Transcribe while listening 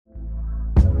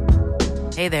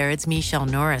Hey there, it's Michelle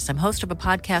Norris. I'm host of a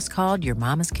podcast called Your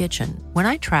Mama's Kitchen. When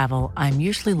I travel, I'm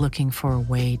usually looking for a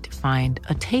way to find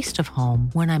a taste of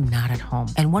home when I'm not at home.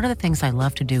 And one of the things I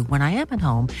love to do when I am at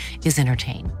home is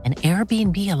entertain. And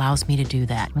Airbnb allows me to do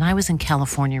that. When I was in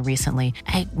California recently,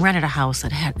 I rented a house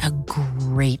that had a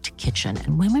great kitchen.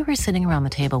 And when we were sitting around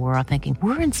the table, we were all thinking,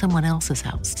 we're in someone else's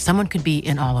house. Someone could be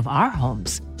in all of our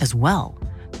homes as well.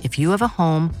 If you have a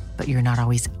home, but you're not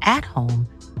always at home,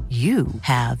 you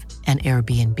have an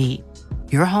Airbnb.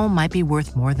 Your home might be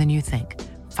worth more than you think.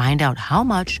 Find out how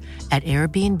much at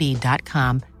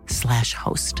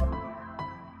airbnb.com/host.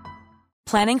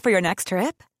 Planning for your next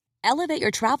trip? Elevate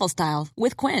your travel style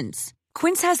with Quince.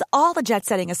 Quince has all the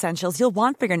jet-setting essentials you'll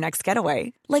want for your next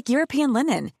getaway, like European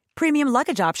linen, premium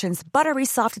luggage options, buttery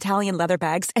soft Italian leather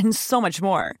bags, and so much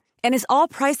more. And is all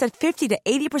priced at 50 to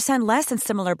 80% less than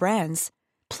similar brands.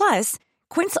 Plus,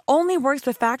 Quince only works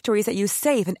with factories that use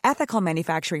safe and ethical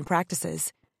manufacturing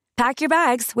practices. Pack your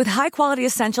bags with high-quality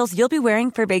essentials you'll be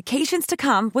wearing for vacations to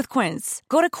come with Quince.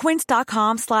 Go to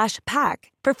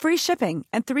quince.com/pack for free shipping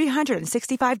and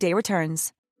 365-day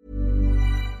returns.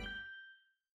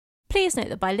 Please note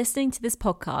that by listening to this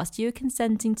podcast, you are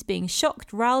consenting to being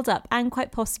shocked, riled up, and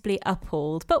quite possibly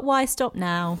appalled. But why stop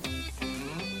now?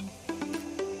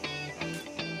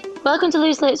 Welcome to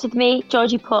Loose Lips with me,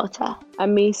 Georgie Porter.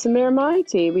 And me, Samira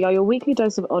Mighty. We are your weekly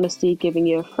dose of honesty, giving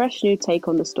you a fresh new take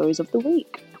on the stories of the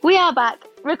week. We are back,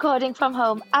 recording from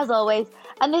home, as always.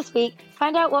 And this week,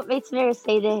 find out what made Samira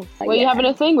say this. Were you having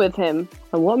a thing with him?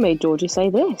 And what made Georgie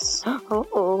say this?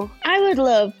 Oh, I would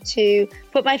love to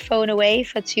put my phone away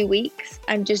for 2 weeks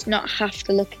and just not have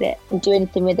to look at it and do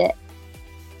anything with it.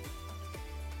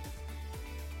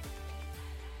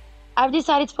 I've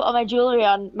decided to put all my jewellery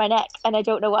on my neck and I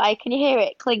don't know why. Can you hear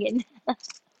it clinging?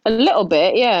 A little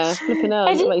bit, yeah. Flipping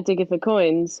out, like digging for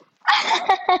coins.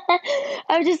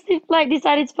 I've just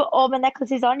decided to put all my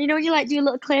necklaces on. You know when you do a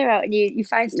little clear out and you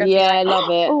find stuff? Yeah, I love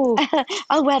it. Oh,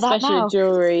 I'll wear that especially now. Especially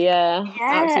jewellery, yeah.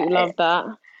 Absolutely love that.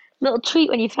 Little treat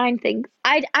when you find things.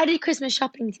 I did Christmas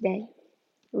shopping today.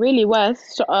 Really,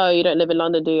 Wes? Oh, you don't live in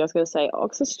London, do you? I was going to say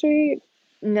Oxford Street.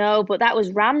 No, but that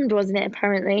was rammed, wasn't it,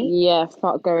 apparently? Yeah,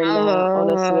 fuck going there,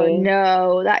 honestly.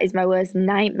 No, that is my worst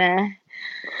nightmare.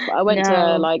 I went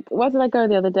to, where did I go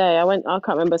the other day? I can't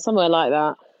remember, somewhere like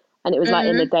that. And it was,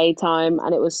 in the daytime,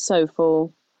 and it was so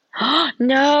full.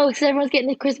 No, because everyone's getting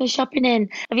the Christmas shopping in.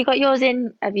 Have you got yours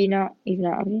in? Have you not? You've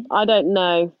not, have you? I don't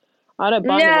know. I don't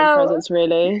buy anyone presents,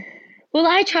 really. Well,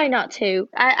 I try not to.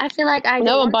 I feel like I don't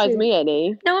No one want buys to. me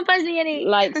any. No one buys me any.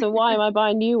 So why am I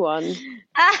buying you one?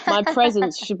 My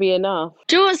presents should be enough.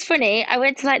 Do you know what's funny? I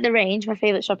went to the Range, my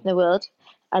favourite shop in the world.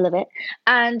 I love it.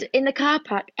 And in the car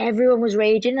park, everyone was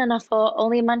raging, and I thought,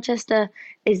 only in Manchester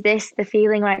is this the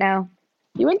feeling right now.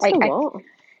 You went to what?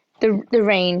 The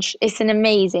Range. It's an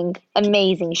amazing,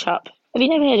 amazing shop. Have you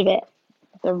never heard of it?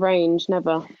 The Range,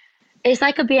 never. It's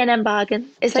like a B&M bargain.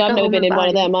 It's like I've never been in one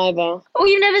of them either. Oh,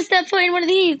 you've never stepped foot in one of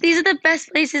these? These are the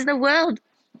best places in the world.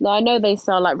 No, I know they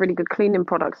sell really good cleaning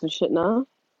products and shit now.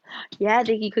 Yeah,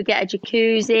 you could get a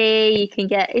jacuzzi. You can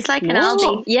get. It's like an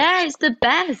Aldi. Yeah, it's the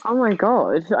best. Oh my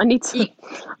god, I need to.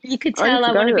 You could tell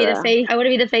I want to be the face. I want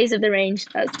to be the face of the Range.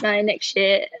 That's my next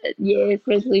year's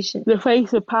resolution. The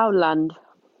face of Poundland.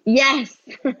 Yes.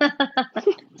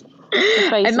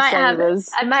 I might have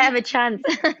a chance.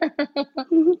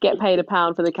 Get paid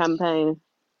 £1 for the campaign.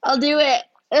 I'll do it.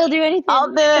 I'll do anything.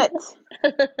 I'll do it.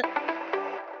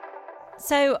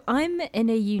 So I'm in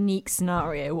a unique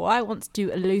scenario where I want to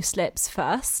do a Loose Lips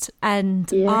first,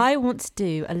 and I want to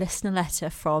do a listener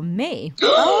letter from me.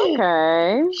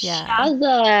 Okay. Yeah.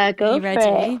 Shazza, go you ready?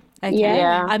 for it. Okay.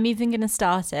 Yeah. I'm even going to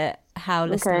start it how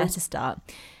listener letters start.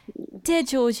 Dear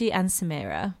Georgie and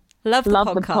Samira, Love the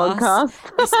podcast.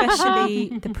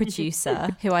 Especially the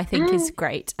producer, who I think is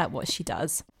great at what she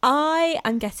does. I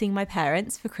am getting my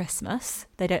parents for Christmas.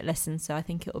 They don't listen, so I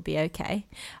think it will be okay.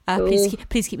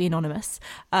 Please keep me anonymous.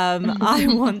 I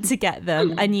want to get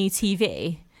them a new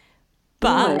TV,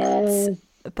 but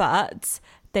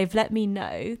they've let me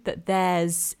know that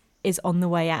theirs is on the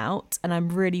way out, and I'm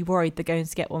really worried they're going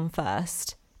to get one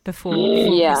first before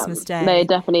Christmas Day. They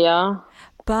definitely are.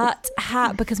 But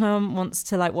because my mum wants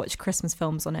to watch Christmas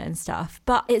films on it and stuff.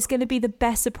 But it's going to be the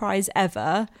best surprise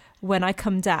ever when I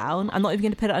come down. I'm not even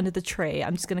going to put it under the tree.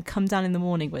 I'm just going to come down in the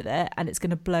morning with it, and it's going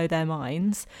to blow their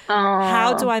minds.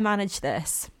 How do I manage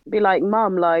this? Be like,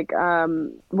 Mum,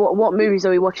 what movies are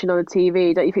we watching on the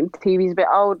TV? Don't you think the TV's a bit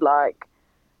old?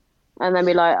 And then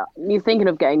be like, you thinking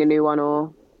of getting a new one,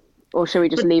 or should we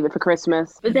just leave it for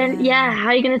Christmas? But then, how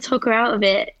are you going to talk her out of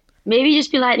it? Maybe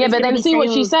just be like, Yeah, "There's but gonna then be see what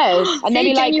she sales." says, and then Say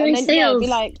be like, January sales.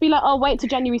 be like, oh, wait till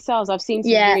January sales. I've seen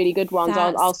some Yeah. really good ones.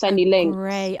 That's I'll send you links.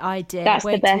 Great idea. That's the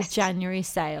Wait till best. January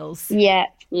sales. Yeah.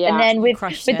 Yeah. And then with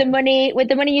crushed the it. money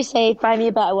you save, buy me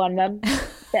a better one, Mum.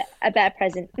 A better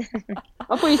present.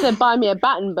 I thought you said buy me a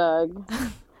Battenberg.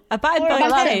 A Battenberg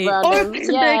That's cake. random. Or a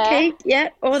Battenberg Yeah. cake, yeah.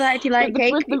 Or that if you like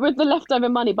cake. With the leftover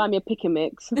money, buy me a pick and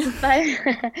mix. buy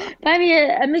me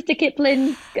a Mr.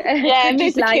 Kipling. Yeah, cookie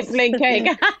Mr. slice. Kipling cake.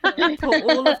 Put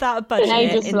all of that budget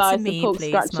Angel into slice of me, pork please,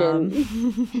 scratching.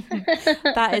 Mum.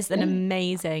 That is an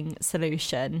amazing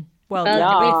solution. Well Well,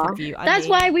 done, yeah. both of you.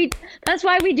 That's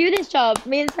why we do this job.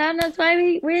 Me and Sam, that's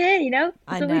why we're here, you know?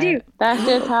 That's what we do. That's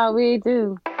just how we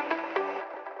do.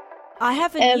 I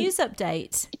have a news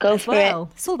update go as for well.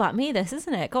 It's all about me, this,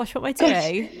 isn't it? Gosh, what am I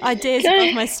doing? Ideas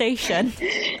above my station.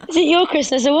 Is it your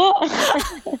Christmas or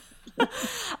what?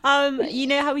 You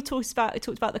know how we talked about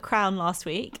The Crown last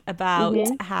week about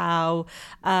how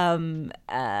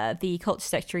the culture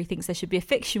secretary thinks there should be a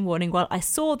fiction warning. Well, I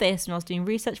saw this when I was doing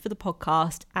research for the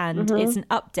podcast, and it's an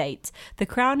update. The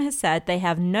Crown has said they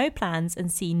have no plans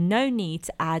and see no need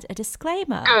to add a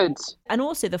disclaimer. Good. And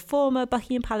also, the former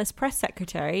Buckingham Palace press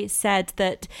secretary said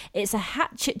that it's a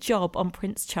hatchet job on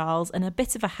Prince Charles and a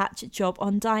bit of a hatchet job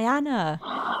on Diana.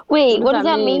 Wait, what does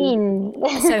that mean?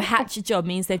 So hatchet job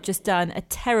means they've just done a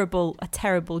terrible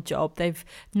job. They've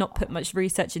not put much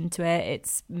research into it.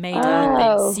 It's made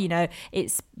up.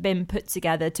 It's been put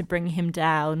together to bring him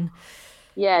down.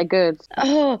 Yeah, good.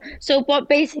 Oh, so what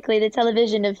basically the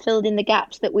television have filled in the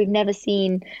gaps that we've never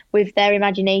seen with their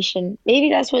imagination. Maybe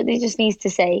that's what they just needs to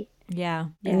say. Yeah,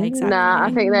 exactly. Nah,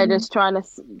 I think they're just trying to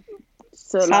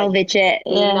Salvage it.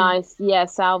 be nice. Yeah,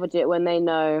 salvage it when they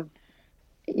know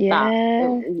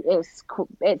that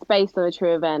it's based on a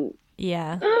true event.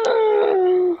 Yeah.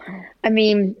 I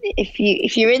mean,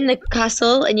 if you're in the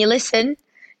castle and you listen,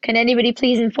 can anybody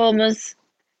please inform us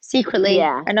secretly,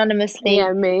 anonymously?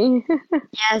 Yeah, me.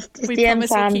 Yes, just We DM promise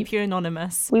Sam. we'll keep you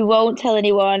anonymous. We won't tell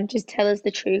anyone. Just tell us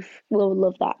the truth. We'll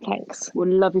love that. Thanks. We'll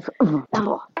love you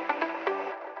for.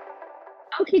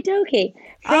 Okie dokie.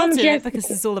 I'll From do Jess- it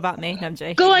because it's all about me. No, I'm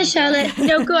joking. Go on, Charlotte.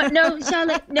 No, go on. No,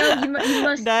 Charlotte. No, you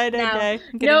must. No. now. I'm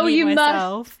gonna No, mute you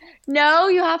myself. must. No,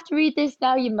 you have to read this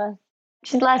now. You must.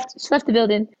 She's left the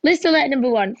building. List alert number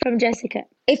 1 from Jessica.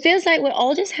 It feels like we're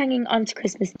all just hanging on to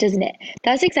Christmas, doesn't it?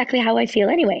 That's exactly how I feel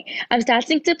anyway. I'm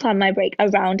starting to plan my break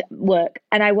around work,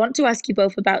 and I want to ask you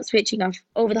both about switching off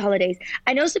over the holidays.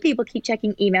 I know some people keep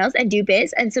checking emails and do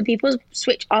bits, and some people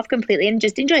switch off completely and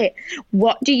just enjoy it.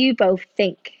 What do you both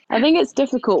think? I think it's a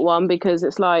difficult one because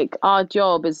it's like our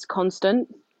job is constant.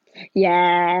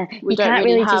 Yeah, We you don't can't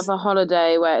really really have a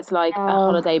holiday where it's like a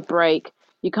holiday break.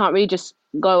 You can't really just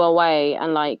go away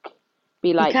and like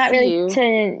be like, you can't "See really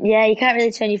you." you can't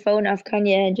really turn your phone off, can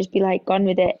you? And just be like gone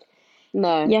with it.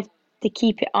 No. You have to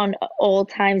keep it on at all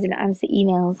times and answer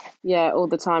emails. Yeah, all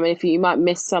the time. And if you might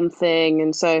miss something,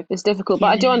 and so it's difficult. But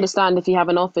I do understand if you have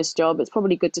an office job, it's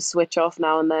probably good to switch off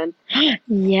now and then.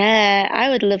 Yeah, I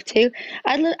would love to.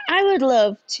 I would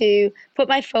love to put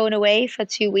my phone away for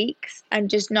 2 weeks and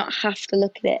just not have to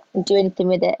look at it and do anything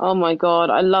with it. Oh my God,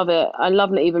 I love it. I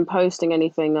love not even posting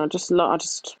anything.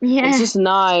 It's just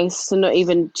nice to not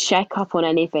even check up on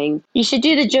anything. You should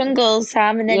do the jungle,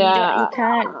 Sam, and then you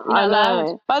can't. You're I not allowed.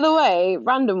 know. By the way,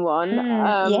 random one.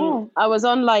 I was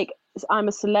on like I'm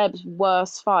a Celeb's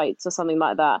Worst Fights or something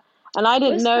like that, and I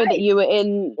didn't Worst know that Fights? you were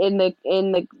in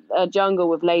the jungle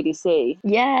with Lady C.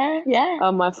 Yeah.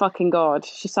 Oh my fucking God,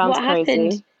 she sounds What crazy.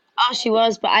 happened? Oh, she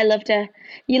was, but I loved her.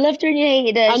 You loved her and you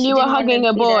hated her. And She you were didn't want hugging to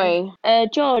a be boy. there.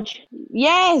 George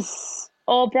Yes,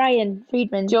 or Brian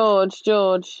Friedman. George.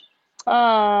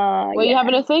 Oh, Were you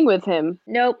having a thing with him?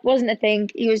 Nope, wasn't a thing.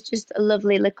 He was just a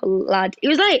lovely little lad. He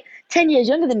was like 10 years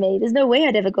younger than me. There's no way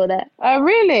I'd ever go there. Oh,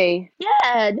 really?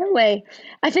 Yeah, no way.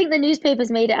 I think the newspapers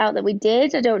made it out that we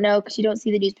did. I don't know, because you don't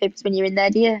see the newspapers when you're in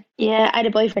there, do you? Yeah, I had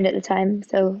a boyfriend at the time,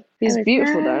 so... He's I was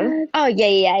beautiful, sad. though. Oh,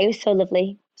 yeah, he was so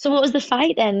lovely. So what was the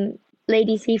fight then?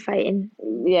 Lady C fighting?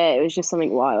 Yeah, it was just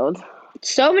something wild.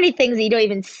 So many things that you don't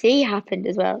even see happened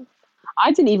as well.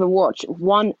 I didn't even watch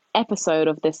one episode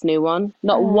of this new one.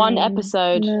 Not one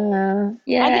episode. No.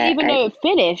 Yeah, I didn't even know it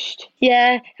finished.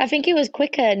 Yeah, I think it was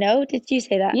quicker, no? Did you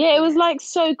say that? Yeah, it was like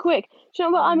so quick. Do you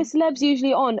know what? I'm a Celeb's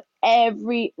usually on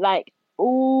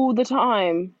all the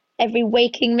time. Every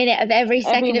waking minute of every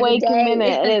second Every of the waking day.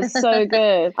 minute. It is so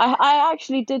good. I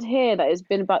actually did hear that it's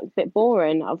been a bit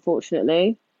boring,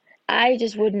 unfortunately. I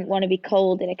just wouldn't want to be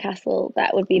cold in a castle.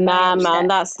 That would be my Nah,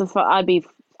 upset. man, I'd be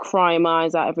crying my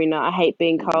eyes out every night. I hate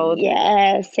being cold.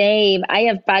 Yeah, same. I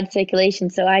have bad circulation,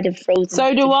 so I'd have frozen.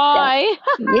 So do I.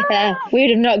 Yeah,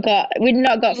 we'd not got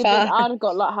far. I'd have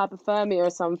got like hypothermia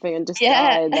or something and just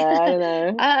died there. I don't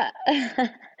know.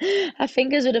 Our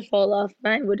fingers would have fallen off.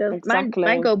 Mine would have. Exactly.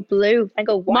 Mine go blue. Mine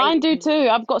go white. Mine do too.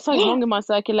 I've got so long in my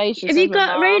circulation. Have you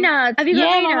got Raynaud's? Have you got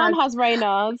Raynaud's? Yeah, my mum has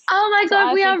Raynaud's. Oh my God,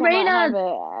 so we have I Raynaud's.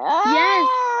 Yes.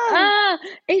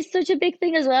 It's such a big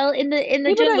thing as well in the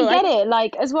People jungle. don't get it.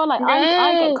 Like as well. Like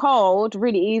I get cold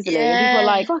really easily. Yeah. People are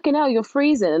like, "Fucking hell, you're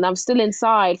freezing," and I'm still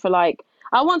inside for like.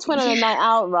 I once went on a night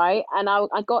out, right, and I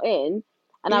got in,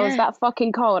 and I was that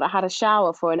fucking cold. I had a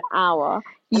shower for an hour,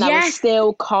 and I was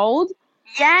still cold.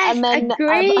 Yes, and then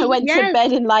I went to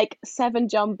bed in like 7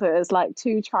 jumpers, like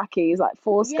 2 trackies, like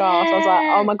 4 scarves. I was like,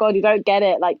 oh my God, you don't get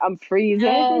it. Like, I'm freezing.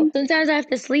 Yeah. Sometimes I have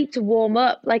to sleep to warm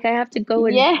up. Like, I have to go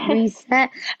and reset.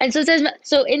 And sometimes,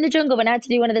 so in the jungle, when I had to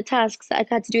do one of the tasks that I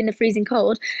had to do in the freezing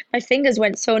cold, my fingers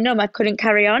went so numb I couldn't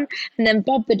carry on. And then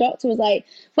Bob, the doctor, was like,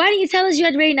 why didn't you tell us you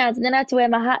had Raynaud's? And then I had to wear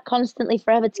my hat constantly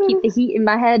forever to keep the heat in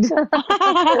my head.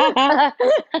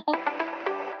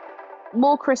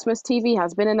 More Christmas TV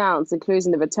has been announced,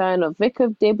 including the return of Vicar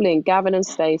of Dibley and Gavin and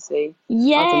Stacey.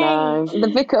 Yay! I don't know.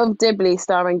 The Vicar of Dibley,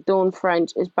 starring Dawn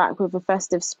French, is back with a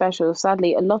festive special.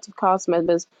 Sadly, a lot of cast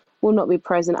members will not be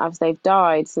present as they've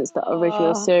died since the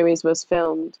original series was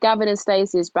filmed. Gavin and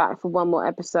Stacey is back for one more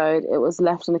episode. It was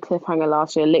left on a cliffhanger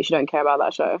last year. Literally don't care about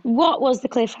that show. What was the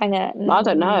cliffhanger? I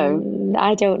don't know.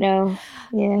 I don't know.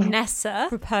 Yeah. Nessa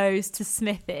proposed to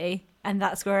Smithy, and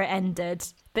that's where it ended.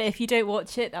 But if you don't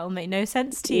watch it, that will make no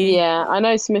sense to you. Yeah, I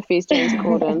know Smithy's James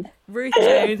Corden. Ruth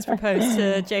Jones proposed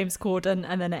to James Corden,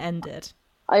 and then it ended.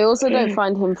 I also don't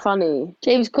find him funny.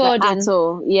 James Corden? Like, at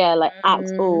all. Yeah, like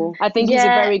at all. I think he's a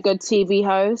very good TV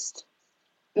host.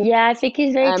 Yeah, I think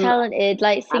he's very talented,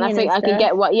 like singing and I think I can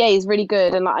get why. Yeah, he's really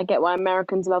good, and like I get why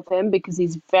Americans love him because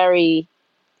he's very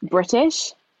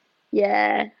British.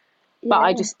 Yeah. But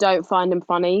I just don't find him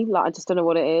funny. Like I just don't know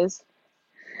what it is.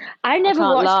 I never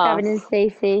watched Gavin and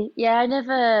Stacey. Yeah, I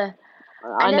never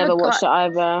watched it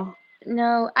either.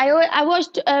 No, I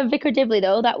watched Vicar Dibley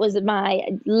though. That was my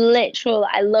literal.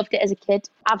 I loved it as a kid.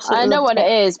 Absolutely. I know what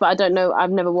it is, but I don't know.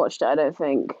 I've never watched it. I don't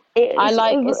think.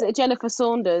 Is it Jennifer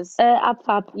Saunders? Ab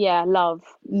Fab. Yeah, love.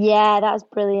 Yeah, that's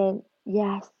brilliant.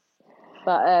 Yes.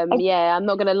 But I'm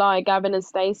not gonna lie, Gavin and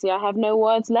Stacey, I have no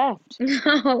words left.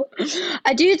 No,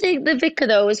 I do think the vicar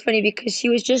though was funny because she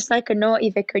was just like a naughty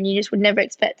vicar, and you just would never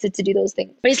expect her to do those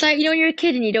things. But it's like, you know, when you're a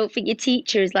kid and you don't think your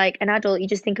teacher is like an adult, you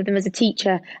just think of them as a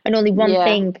teacher and only one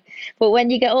thing. But when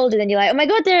you get older, then you're like, oh my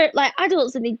God, they're like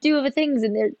adults and they do other things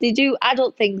and they do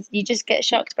adult things. You just get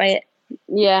shocked by it.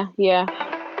 Yeah.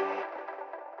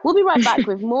 We'll be right back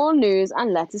with more news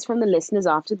and letters from the listeners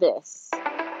after this.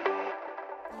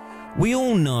 We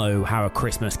all know how a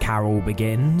Christmas carol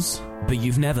begins, but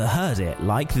you've never heard it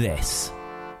like this.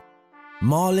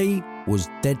 Marley was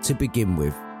dead to begin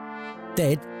with.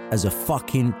 Dead as a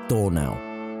fucking doornail.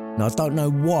 Now, I don't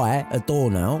know why a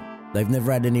doornail. They've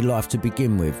never had any life to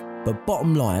begin with. But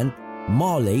bottom line,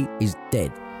 Marley is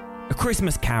dead. A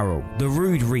Christmas Carol, the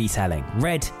rude retelling,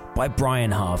 read by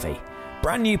Brian Harvey.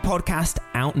 Brand new podcast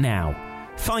out now.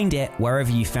 Find it wherever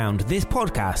you found this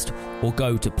podcast or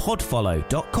go to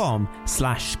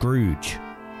podfollow.com/Scrooge.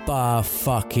 Bah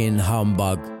fucking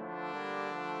humbug.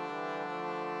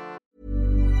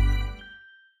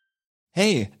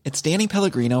 Hey, it's Danny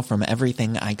Pellegrino from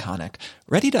Everything Iconic.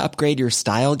 Ready to upgrade your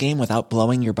style game without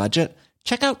blowing your budget?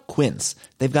 Check out Quince.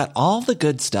 They've got all the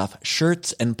good stuff,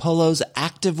 shirts and polos,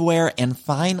 activewear, and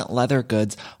fine leather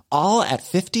goods, all at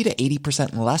 50 to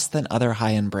 80% less than other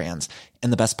high-end brands.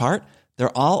 And the best part?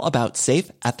 They're all about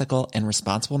safe, ethical, and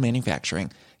responsible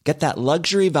manufacturing. Get that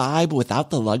luxury vibe without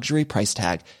the luxury price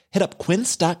tag. Hit up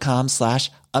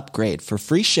quince.com/upgrade for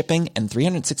free shipping and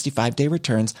 365-day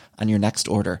returns on your next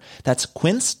order. That's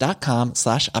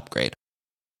quince.com/upgrade.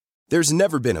 There's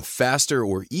never been a faster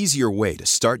or easier way to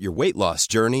start your weight loss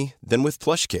journey than with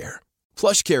PlushCare.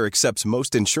 PlushCare accepts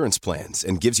most insurance plans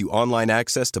and gives you online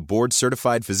access to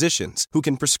board-certified physicians who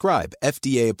can prescribe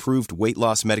FDA-approved weight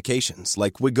loss medications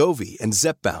like Wegovy and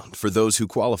Zepbound for those who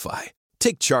qualify.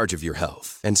 Take charge of your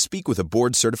health and speak with a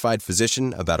board-certified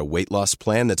physician about a weight loss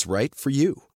plan that's right for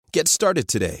you. Get started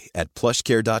today at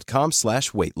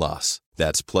plushcare.com/weight-loss.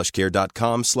 That's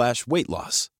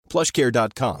plushcare.com/weight-loss.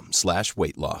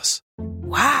 plushcare.com/weight-loss.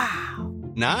 Wow.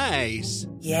 Nice.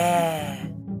 Yeah.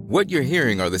 What you're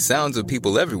hearing are the sounds of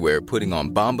people everywhere putting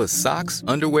on Bombas socks,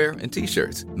 underwear, and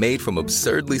T-shirts made from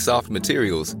absurdly soft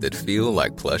materials that feel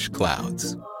like plush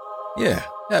clouds. Yeah,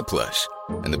 that plush.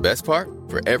 And the best part?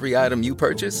 For every item you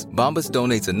purchase, Bombas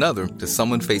donates another to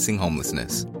someone facing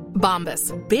homelessness.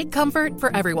 Bombas. Big comfort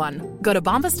for everyone. Go to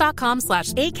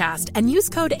bombas.com/ACAST and use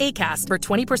code ACAST for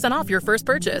 20% off your first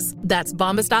purchase. That's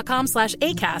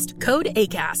bombas.com/ACAST. Code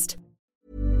ACAST.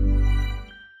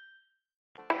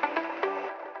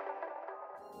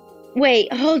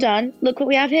 Wait, hold on. Look what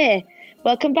we have here.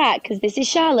 Welcome back, because this is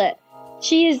Charlotte.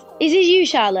 Is this you,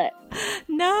 Charlotte?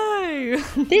 No.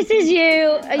 This is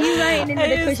you. Are you writing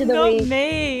into the Crush of the Week? It's not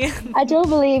me. I don't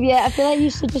believe you. I feel like you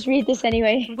should just read this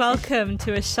anyway. Welcome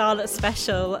to a Charlotte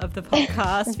special of the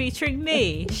podcast featuring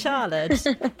me, Charlotte.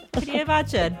 Can you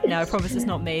imagine? No, I promise it's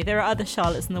not me. There are other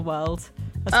Charlottes in the world.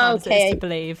 As hard as it is to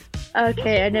believe.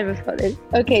 Okay, I never thought this.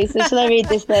 Okay, so shall I read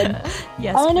this then?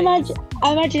 Yes, I'm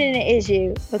imagining it is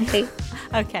you. Okay.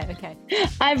 Okay.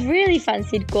 I've really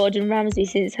fancied Gordon Ramsay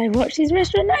since I watched his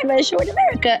Restaurant Nightmare show in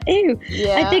America. Ew.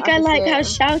 Yeah, I think I like how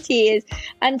shouty he is.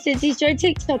 And since he's joined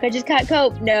TikTok, I just can't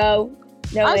cope. No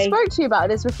way. I spoke to you about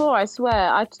this before, I swear.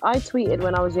 I tweeted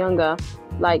when I was younger,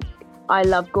 like, I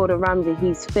love Gordon Ramsay,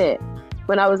 he's fit.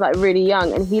 When I was like really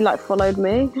young, and he like followed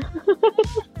me.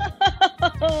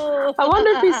 I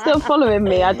wonder if he's still following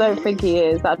me. I don't think he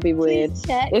is. That'd be weird.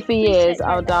 If he is,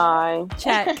 I'll die.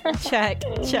 Check.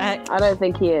 I don't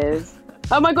think he is.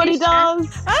 Oh my god, he does!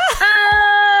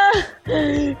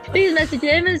 Please message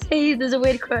him and say there's a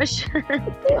weird crush. Should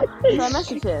I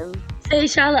message him? Say,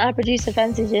 Charlotte, our producer,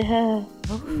 fancies you. Nah.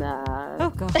 Oh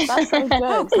god. That's so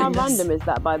jokes. How random is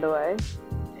that, by the way?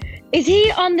 Is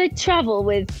he on the travel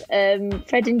with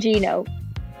Fred and Gino?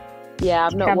 Yeah,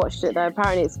 I've not watched it though.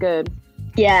 Apparently it's good.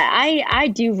 Yeah, I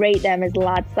do rate them as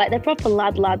lads. Like, they're proper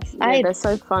lads. Yeah, they're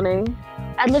so funny.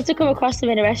 I'd love to come across them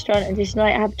in a restaurant and just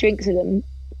like have drinks with them.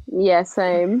 Yeah,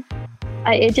 same.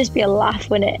 It'd just be a laugh,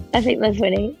 wouldn't it? I think they're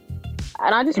funny.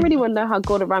 And I just really want to know how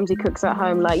Gordon Ramsay cooks at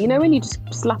home. Like, you know when you just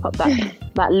slap up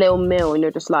that little meal and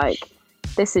you're just like,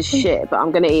 this is shit, but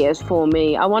I'm going to eat it for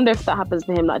me. I wonder if that happens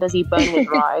to him. Like, does he burn his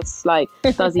rice? Like,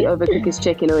 does he overcook his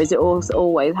chicken? Or is it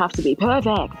always have to be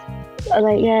perfect?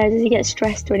 Like, yeah, does he get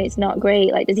stressed when it's not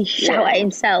great? Like, does he shout at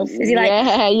himself? Is he like,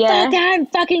 fuck, I'm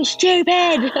fucking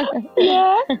stupid?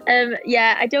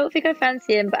 Yeah, I don't think I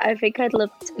fancy him, but I think I'd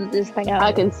love to just hang out.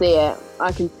 I can see it.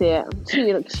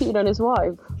 Cheated on his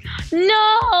wife.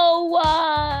 No,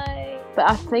 why? But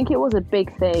I think it was a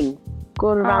big thing.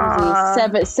 Gordon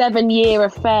Ramsay's 7-year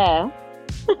affair.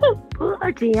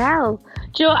 Bloody hell.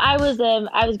 Do you know what I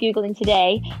was Googling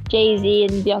today? Jay-Z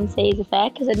and Beyonce's affair,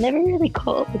 because I'd never really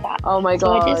caught up with that. Oh my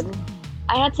god.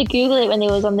 I had to Google it when they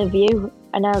was on The View,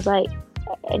 and I was like,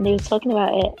 and they were talking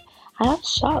about it, and I was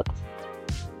shocked.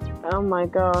 Oh my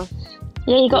gosh.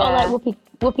 Yeah, you got all like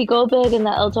Whoopi Goldberg and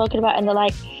that all talking about, and they're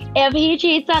like, if he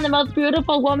cheats on the most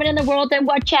beautiful woman in the world, then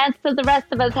what chance does the rest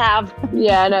of us have?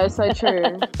 Yeah, no, so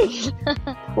true.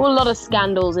 Well, a lot of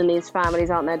scandals in these families,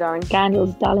 aren't there, darling?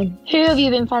 Scandals, darling. Who have you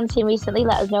been fancying recently?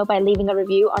 Let us know by leaving a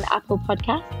review on Apple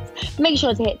Podcasts. Make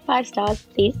sure to hit 5 stars,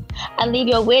 please, and leave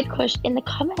your weird crush in the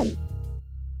comments.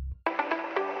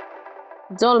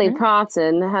 Dolly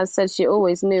Parton has said she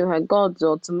always knew her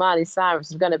goddaughter Miley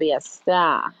Cyrus was going to be a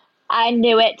star. I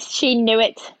knew it. She knew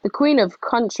it. The Queen of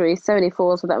Country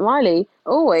 74 said that Miley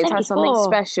always 74. has something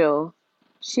special.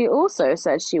 She also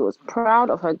said she was proud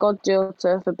of her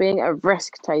goddaughter for being a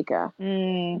risk taker.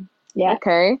 Yeah.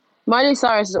 Okay. Miley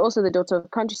Cyrus is also the daughter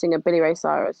of country singer Billy Ray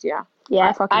Cyrus. Yeah.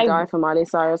 I fucking die for Miley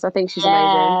Cyrus. I think she's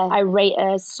amazing. I rate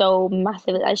her so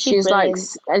massively. She's like,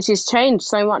 and she's changed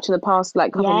so much in the past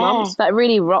like couple months. That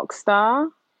really rock star.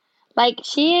 Like,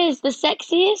 she is the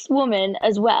sexiest woman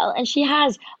as well, and she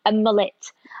has a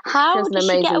mullet. How does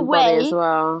she get away? Body as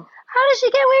well. How does she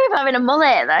get away with having a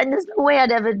mullet? Like, there's no way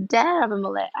I'd ever dare have a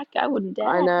mullet. I wouldn't dare.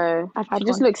 I know. She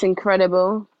just looks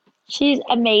incredible. She's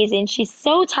amazing. She's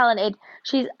so talented.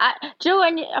 Do you know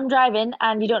when I'm driving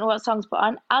and you don't know what songs to put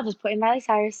on? I'll just put in Miley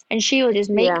Cyrus, and she will just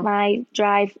make my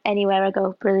drive anywhere I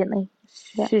go brilliantly.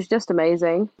 Yeah. She's just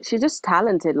amazing. She's just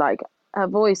talented. Like, her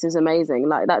voice is amazing.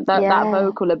 Like that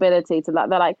vocal ability to like,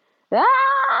 they're like,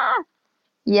 ah!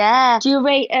 Yeah. Do you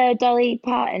rate Dolly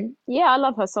Parton? Yeah, I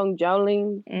love her song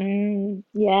Jolene.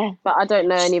 Yeah. But I don't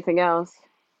know anything else.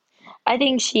 I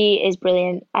think she is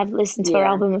brilliant. I've listened to her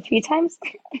album a few times.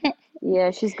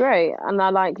 Yeah, she's great. And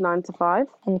I like 9 to 5.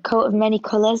 And Coat of Many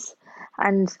Colours.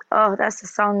 And, that's the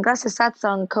song. That's a sad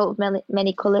song, Coat of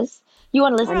Many Colours. You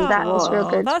want to listen to that? It's real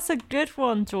good. That's a good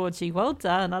one, Georgie. Well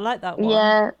done. I like that one.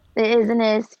 Yeah, it is, and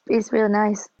it's real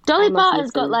nice. Dolly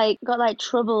Parton's got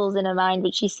troubles in her mind,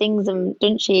 but she sings them,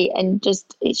 doesn't she? And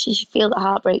she should feel the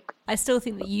heartbreak. I still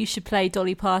think that you should play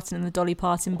Dolly Parton in the Dolly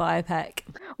Parton biopic.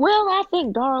 Well, I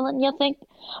think, darling, you think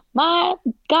my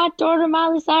goddaughter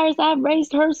Miley Cyrus, I've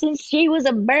raised her since she was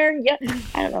a bairn. Yeah.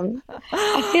 I don't know.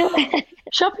 I feel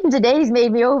shopping today's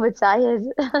made me overtired.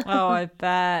 Oh, I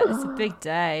bet. It's a big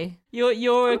day.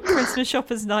 You're a Christmas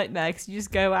shopper's nightmare because you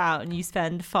just go out and you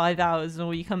spend 5 hours and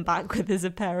all you come back with is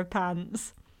a pair of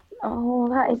pants. Oh,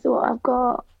 that is what I've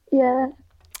got. Yeah.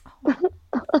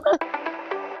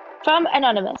 From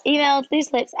Anonymous, emailed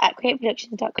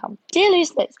looselips@createproductions.com. Dear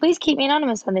Loose Lips, please keep me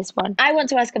anonymous on this one. I want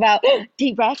to ask about,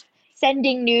 deep breath,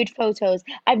 sending nude photos.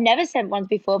 I've never sent ones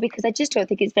before because I just don't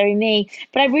think it's very me.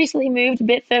 But I've recently moved a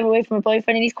bit further away from a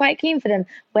boyfriend and he's quite keen for them.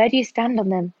 Where do you stand on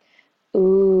them?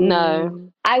 Ooh. No.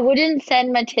 I wouldn't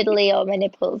send my tiddly or my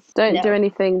nipples. Don't do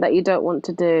anything that you don't want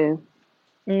to do.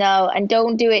 No, and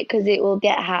don't do it because it will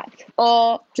get hacked.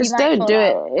 Or just don't do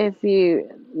it if you,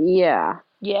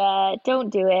 Yeah, don't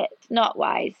do it. It's not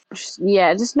wise.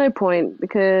 Yeah, just no point,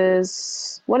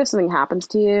 because what if something happens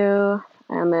to you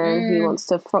and then he wants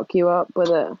to fuck you up with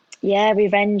it? Yeah,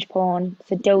 revenge porn.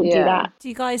 So don't do that. Do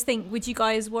you guys think, would you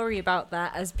guys worry about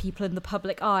that as people in the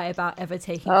public eye about ever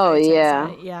taking photos?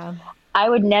 Yeah. I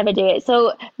would never do it.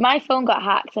 So my phone got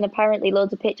hacked and apparently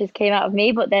loads of pictures came out of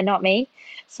me, but they're not me.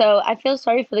 So I feel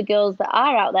sorry for the girls that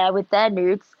are out there with their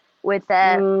nudes, with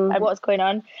their what's going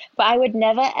on. But I would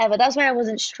never, ever. That's why I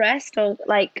wasn't stressed or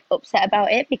like upset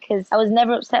about it, because I was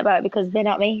never upset about it because they're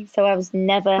not me. So I was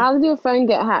never. How did your phone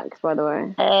get hacked, by the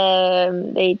way?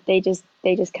 They just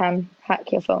can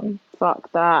hack your phone. Fuck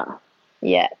that.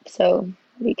 Yeah. So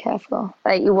be careful.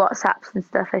 Like your WhatsApps and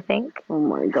stuff, I think. Oh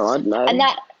my God, no.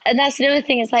 And that's another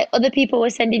thing. It's like other people were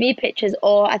sending me pictures,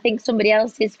 or I think somebody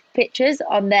else's pictures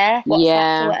on their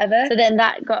WhatsApp or whatever. So then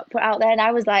that got put out there, and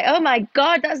I was like, "Oh my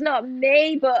God, that's not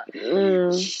me!" But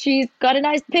she's got a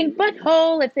nice pink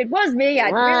butthole. If it was me,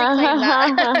 I'd really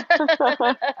claim that.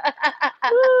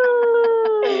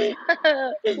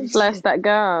 Bless that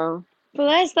girl.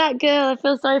 Bless that girl. I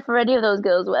feel sorry for any of those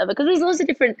girls, or whatever, because there's lots of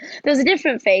different. There's a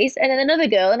different face, and then another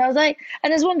girl, and I was like,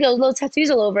 and there's one girl with loads of tattoos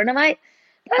all over, and I'm like.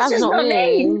 That's just not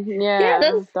me. Yeah,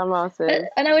 that's dumbasses.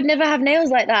 And I would never have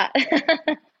nails like that.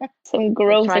 Some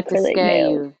gross acrylic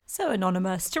nails. So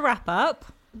Anonymous, to wrap up.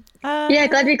 Yeah,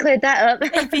 glad we cleared that up.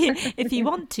 if you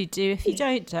want to do, if you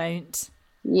don't.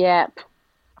 Yep.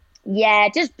 Yeah,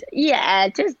 just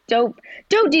don't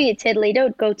do your tiddly.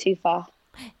 Don't go too far.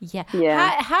 Yeah.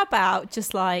 How about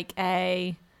just like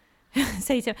a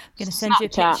say to him, I'm going to send you a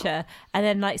picture, and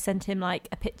then like send him like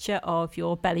a picture of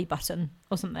your belly button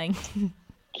or something.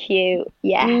 Cute,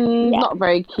 yeah. Not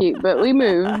very cute, but we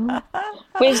move.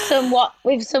 with some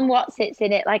what's it's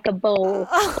in it, like a bowl.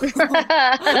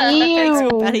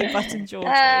 Belly button, Georgie.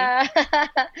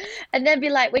 And then be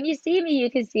like, when you see me,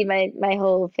 you can see my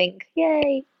whole thing.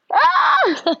 Yay!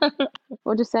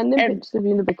 Or just send him pictures of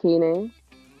you in the bikini.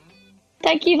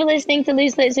 Thank you for listening to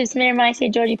Loose Lips with Samira Maisi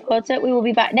and Georgie Porter. We will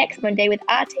be back next Monday with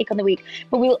our take on the week,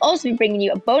 but we will also be bringing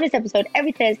you a bonus episode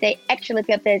every Thursday, extra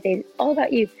Lippy Up Thursdays, all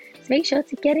about you. So make sure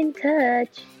to get in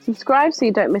touch. Subscribe so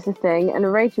you don't miss a thing,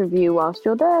 and rate a review whilst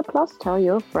you're there, plus tell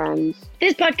your friends.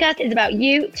 This podcast is about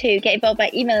you too. Get involved by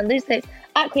emailing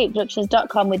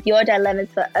looselips@createproductions.com with your dilemmas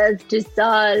for us to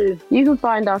solve. You can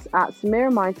find us at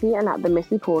Samira Mighty and at The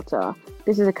Missy Porter.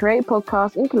 This is a Create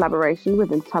podcast in collaboration with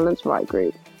the Talents Right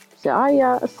Group.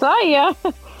 Saya. See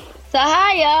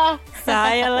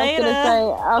you later.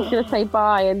 I was gonna say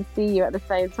bye and see you at the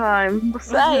same time.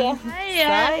 Saya.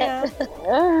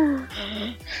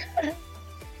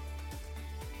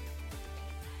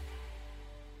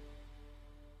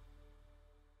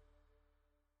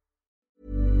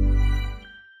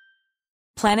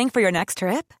 Planning for your next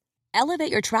trip?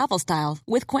 Elevate your travel style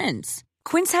with Quince.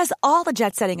 Quince has all the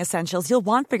jet-setting essentials you'll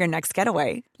want for your next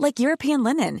getaway, like European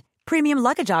linen, premium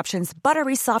luggage options,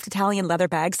 buttery soft Italian leather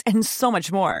bags, and so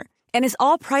much more. And is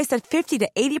all priced at 50 to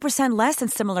 80% less than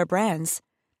similar brands.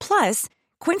 Plus,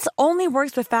 Quince only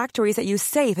works with factories that use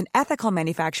safe and ethical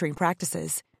manufacturing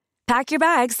practices. Pack your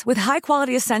bags with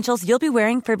high-quality essentials you'll be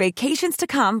wearing for vacations to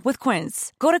come with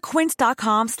Quince. Go to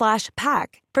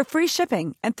quince.com/pack for free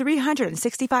shipping and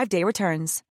 365-day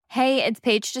returns. Hey, it's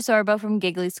Paige DeSorbo from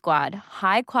Giggly Squad.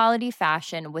 High quality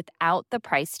fashion without the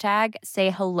price tag. Say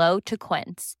hello to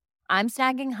Quince. I'm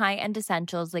snagging high-end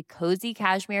essentials like cozy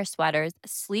cashmere sweaters,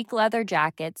 sleek leather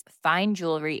jackets, fine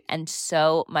jewelry, and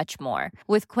so much more.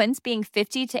 With Quince being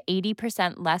 50 to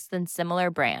 80% less than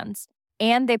similar brands.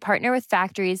 And they partner with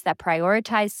factories that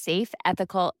prioritize safe,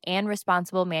 ethical, and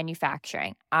responsible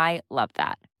manufacturing. I love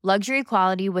that. Luxury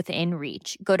quality within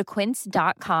reach. Go to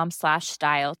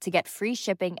quince.com/style to get free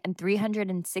shipping and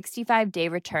 365-day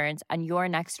returns on your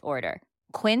next order.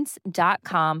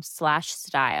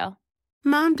 Quince.com/style.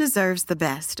 Mom deserves the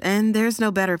best, and there's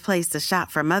no better place to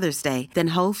shop for Mother's Day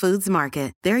than Whole Foods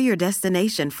Market. They're your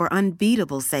destination for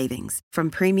unbeatable savings, from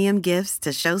premium gifts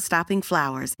to show-stopping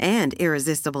flowers and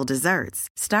irresistible desserts.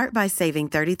 Start by saving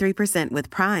 33% with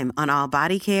Prime on all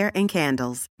body care and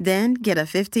candles. Then get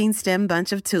a 15-stem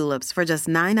bunch of tulips for just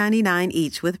 $9.99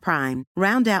 each with Prime.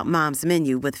 Round out Mom's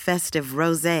menu with festive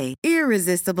rosé,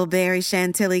 irresistible berry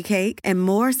chantilly cake, and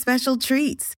more special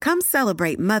treats. Come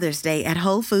celebrate Mother's Day at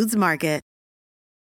Whole Foods Market.